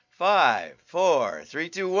5, 4, 3,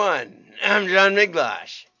 2, 1. I'm John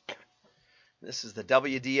Miglash. This is the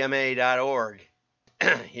WDMA.org.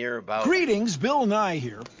 Here about. Greetings, Bill Nye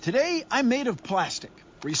here. Today I'm made of plastic,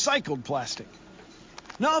 recycled plastic.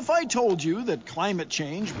 Now, if I told you that climate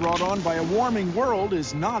change brought on by a warming world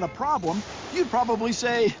is not a problem, you'd probably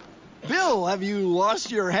say, Bill, have you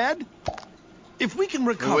lost your head? If we can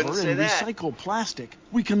recover and recycle plastic,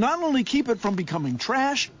 we can not only keep it from becoming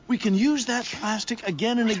trash, we can use that plastic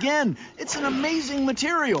again and again. It's an amazing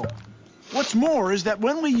material. What's more is that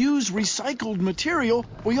when we use recycled material,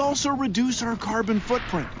 we also reduce our carbon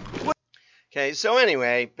footprint. Okay, so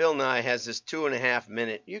anyway, Bill Nye has this 2.5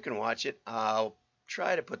 minute. You can watch it. I'll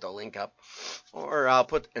try to put the link up, or I'll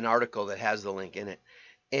put an article that has the link in it.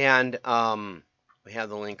 And we have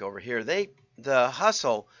the link over here. The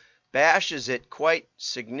Hustle bashes it quite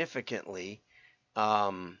significantly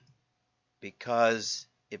because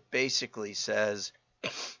it basically says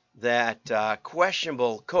that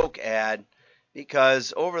questionable Coke ad,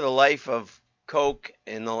 because over the life of Coke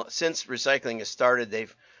since recycling has started,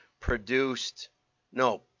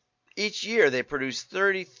 each year they produce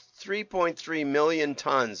 33.3 million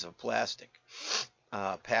tons of plastic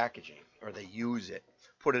packaging, or they use it,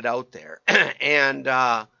 put it out there. And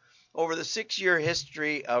over the 6-year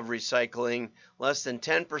history of recycling, less than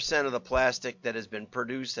 10% of the plastic that has been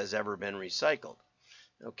produced has ever been recycled.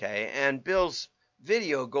 Okay, and Bill's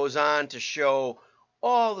video goes on to show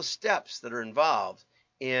all the steps that are involved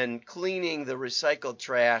in cleaning the recycled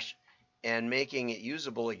trash and making it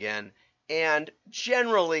usable again. And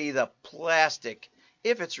generally the plastic,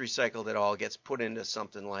 if it's recycled at all, gets put into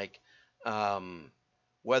something like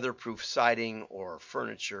weatherproof siding or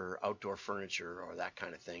furniture, outdoor furniture, or that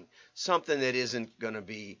kind of thing. Something that isn't going to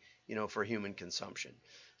be, for human consumption.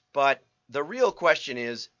 But the real question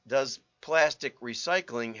is, does plastic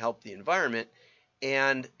recycling help the environment?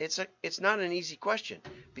 And it's not an easy question,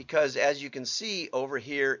 because as you can see over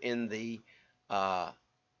here in the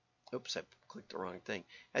oops, I clicked the wrong thing.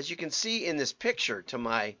 As you can see in this picture to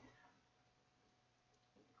my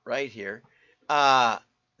right here,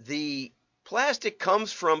 the plastic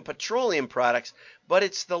comes from petroleum products, but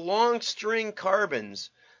it's the long string carbons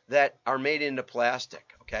that are made into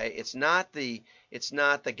plastic. Okay, it's not the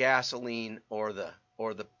gasoline or the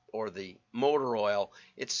motor oil.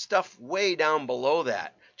 It's stuff way down below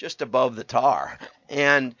that, just above the tar.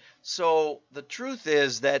 And so the truth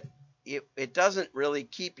is that it doesn't really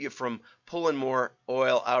keep you from pulling more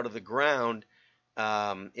oil out of the ground.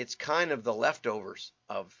 It's kind of the leftovers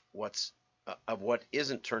of what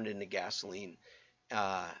isn't turned into gasoline.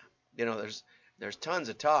 There's tons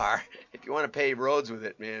of tar. If you want to pave roads with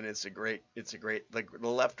it, man, it's a great. The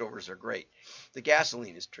leftovers are great. The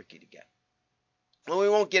gasoline is tricky to get. Well, we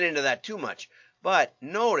won't get into that too much, but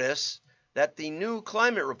notice that the new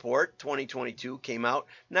climate report 2022 came out.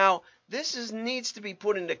 Now, this needs to be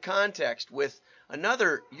put into context with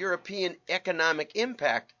another European economic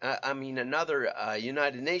impact, another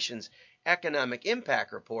United Nations economic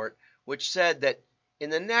impact report, which said that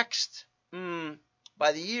in the next,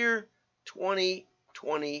 by the year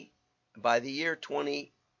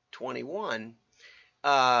 2021,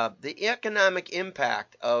 the economic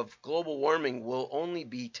impact of global warming will only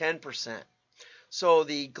be 10%. So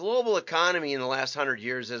the global economy in the last 100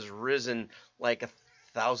 years has risen like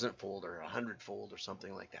 1,000-fold or 100-fold or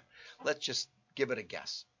something like that. Let's just give it a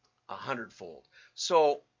guess, 100-fold.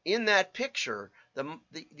 So in that picture, the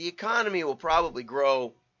economy will probably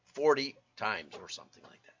grow 40 times or something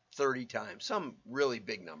like that, 30 times, some really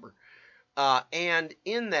big number. And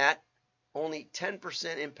in that, only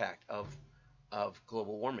 10% impact of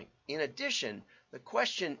global warming. In addition,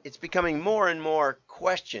 it's becoming more and more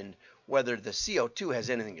questioned whether the CO2 has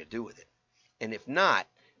anything to do with it. And if not,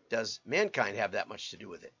 does mankind have that much to do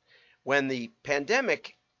with it? When the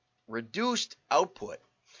pandemic reduced output,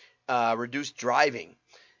 reduced driving,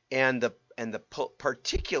 and the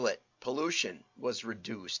particulate pollution was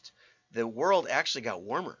reduced, the world actually got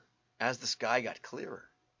warmer as the sky got clearer.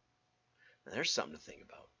 Now, there's something to think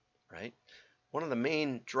about, right? One of the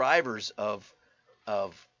main drivers of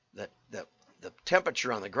the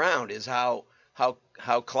temperature on the ground is how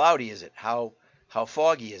cloudy is it, how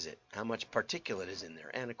foggy is it, how much particulate is in there,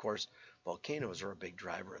 and of course volcanoes are a big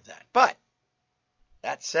driver of that. But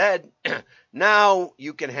that said, now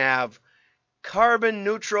you can have carbon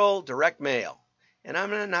neutral direct mail, and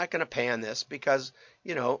I'm not going to pan this because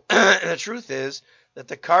the truth is that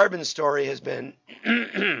the carbon story has been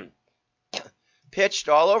pitched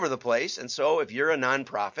all over the place, and so if you're a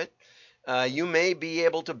nonprofit, you may be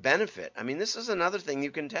able to benefit. I mean, this is another thing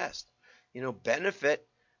you can test. Benefit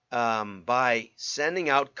by sending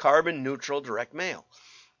out carbon neutral direct mail.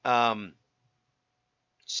 Um,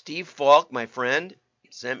 Steve Falk, my friend,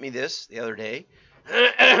 sent me this the other day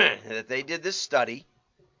that they did this study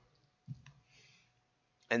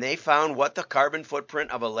and they found what the carbon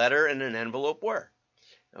footprint of a letter and an envelope were.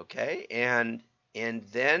 Okay, and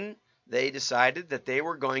then they decided that they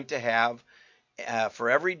were going to have for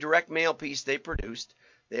every direct mail piece they produced,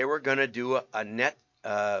 they were going to do a net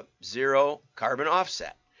zero carbon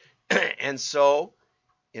offset. And so,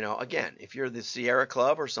 again, if you're the Sierra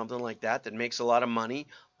Club or something like that that makes a lot of money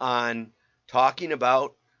on talking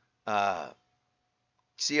about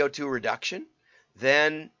CO2 reduction,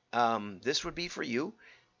 then this would be for you.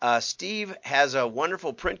 Steve has a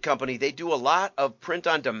wonderful print company. They do a lot of print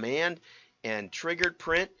on demand and triggered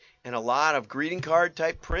print and a lot of greeting card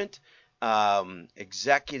type print,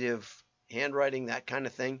 executive handwriting, that kind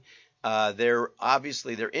of thing. They're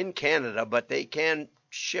in Canada, but they can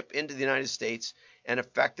ship into the United States and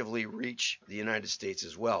effectively reach the United States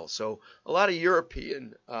as well. So a lot of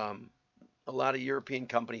European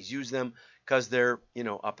companies use them because they're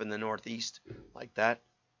up in the Northeast like that.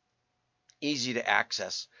 Easy to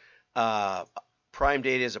access. Prime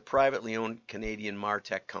Data is a privately owned Canadian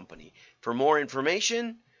MarTech company. For more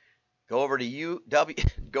information, go over to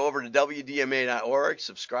WDMA.org,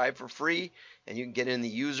 subscribe for free, and you can get in the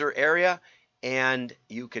user area, and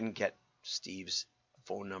you can get Steve's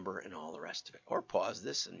phone number and all the rest of it. Or pause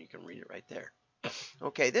this, and you can read it right there.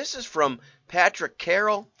 Okay, this is from Patrick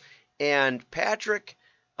Carroll, and Patrick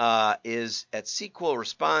is at SQL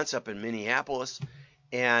Response up in Minneapolis,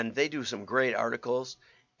 and they do some great articles,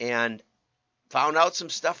 and found out some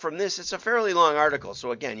stuff from this. It's a fairly long article,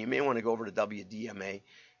 so again, you may want to go over to WDMA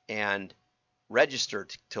and register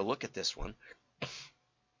to look at this one.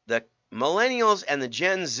 The millennials and the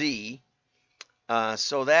Gen Z,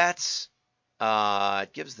 so that's,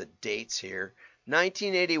 it gives the dates here,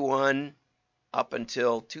 1981 up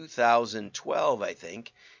until 2012, I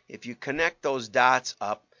think. If you connect those dots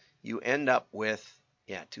up, you end up with,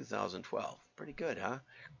 2012. Pretty good, huh?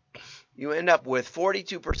 You end up with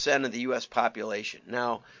 42% of the U.S. population.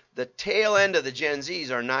 Now, the tail end of the Gen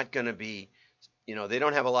Zs are not going to be, they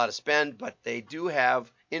don't have a lot of spend, but they do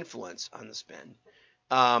have influence on the spend.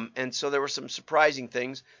 And so there were some surprising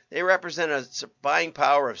things. They represent a buying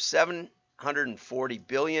power of $740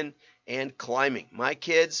 billion and climbing. My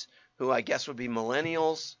kids, who I guess would be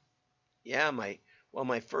millennials,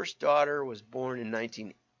 my first daughter was born in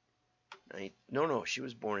she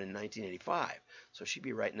was born in 1985, so she'd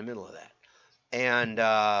be right in the middle of that. And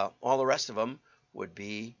all the rest of them would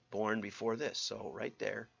be born before this, so right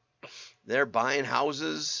there. They're buying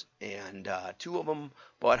houses, and two of them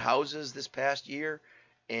bought houses this past year,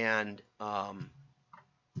 and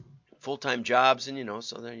full-time jobs, and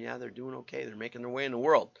so they're doing okay. They're making their way in the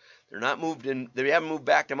world. They're not moved in. They haven't moved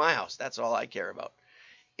back to my house. That's all I care about.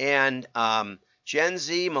 And Gen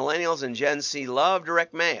Z, millennials, and Gen Z love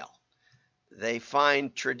direct mail. They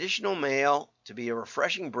find traditional mail to be a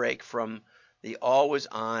refreshing break from the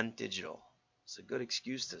always-on digital. It's a good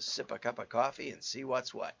excuse to sip a cup of coffee and see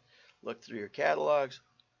what's what. Look through your catalogs.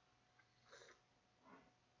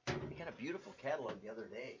 We got a beautiful catalog the other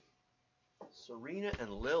day. Serena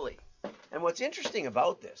and Lily. And what's interesting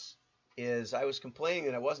about this is I was complaining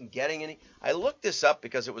that I wasn't getting any. I looked this up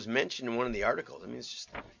because it was mentioned in one of the articles. I mean, it's just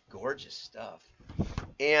gorgeous stuff.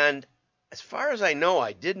 And as far as I know,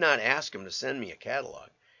 I did not ask them to send me a catalog,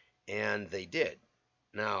 and they did.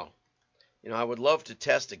 Now, I would love to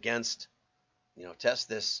test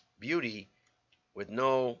this beauty with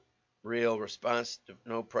no real response,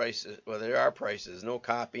 no prices. Well, there are prices, no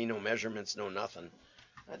copy, no measurements, no nothing.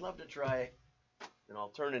 I'd love to try an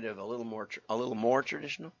alternative, a little more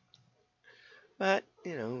traditional. But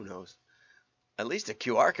who knows? At least a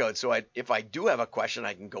QR code, so if I do have a question,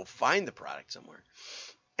 I can go find the product somewhere.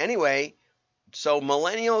 Anyway, so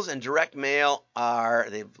millennials and direct mail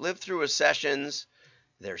they've lived through recessions.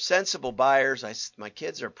 They're sensible buyers. My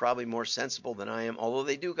kids are probably more sensible than I am, although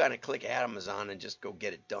they do kind of click Amazon and just go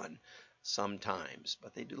get it done sometimes.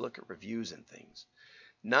 But they do look at reviews and things.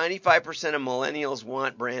 95% of millennials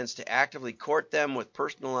want brands to actively court them with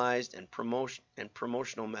personalized and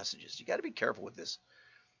promotional messages. You got to be careful with this.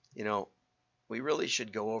 We really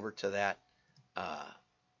should go over to that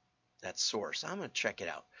source. I'm going to check it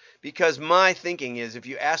out because my thinking is, if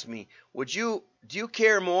you ask me, do you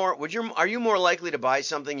care more? Are you more likely to buy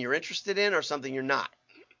something you're interested in or something you're not?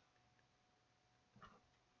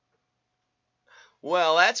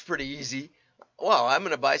 Well, that's pretty easy. Well, I'm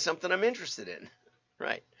going to buy something I'm interested in.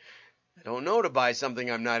 Right. I don't know to buy something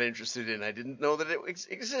I'm not interested in. I didn't know that it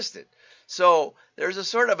existed. So there's a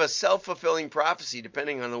sort of a self-fulfilling prophecy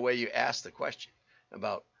depending on the way you ask the question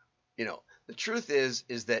about, The truth is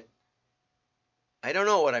that I don't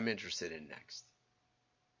know what I'm interested in next.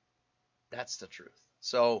 That's the truth.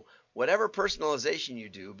 So whatever personalization you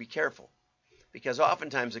do, be careful, because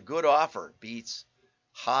oftentimes a good offer beats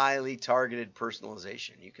highly targeted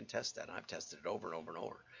personalization. You can test that. I've tested it over and over and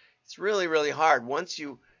over. It's really, really hard. Once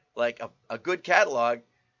you, like a good catalog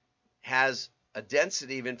has a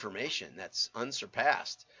density of information that's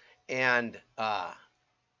unsurpassed. And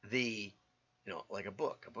like a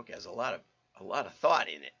book has a lot of thought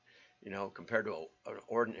in it, compared to an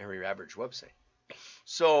ordinary average website.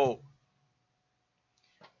 So,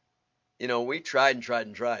 we tried and tried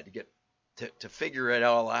and tried to get to figure it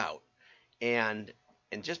all out. And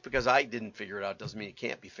just because I didn't figure it out doesn't mean it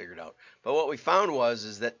can't be figured out. But what we found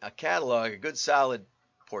is that a catalog, a good solid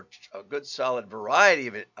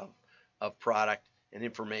variety of product and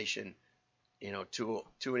information, to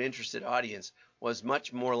an interested audience was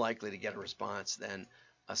much more likely to get a response than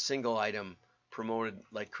a single item promoted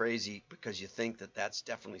like crazy because you think that that's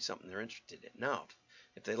definitely something they're interested in. Now,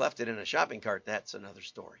 if they left it in a shopping cart, that's another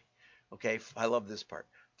story. Okay, I love this part.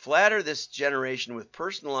 Flatter this generation with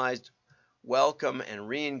personalized welcome and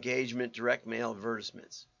re-engagement direct mail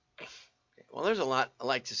advertisements. Well, there's a lot,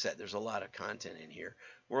 like I said, there's a lot of content in here.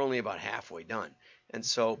 We're only about halfway done. And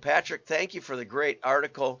so, Patrick, thank you for the great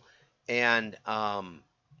article. And, I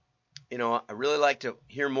really like to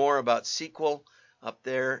hear more about SQL up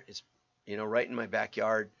there. It's, right in my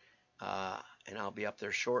backyard. And I'll be up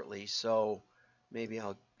there shortly. So maybe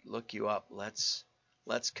I'll look you up. Let's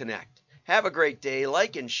connect. Have a great day.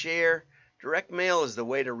 Like and share. Direct mail is the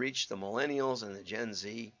way to reach the millennials and the Gen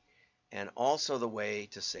Z, and also the way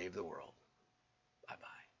to save the world.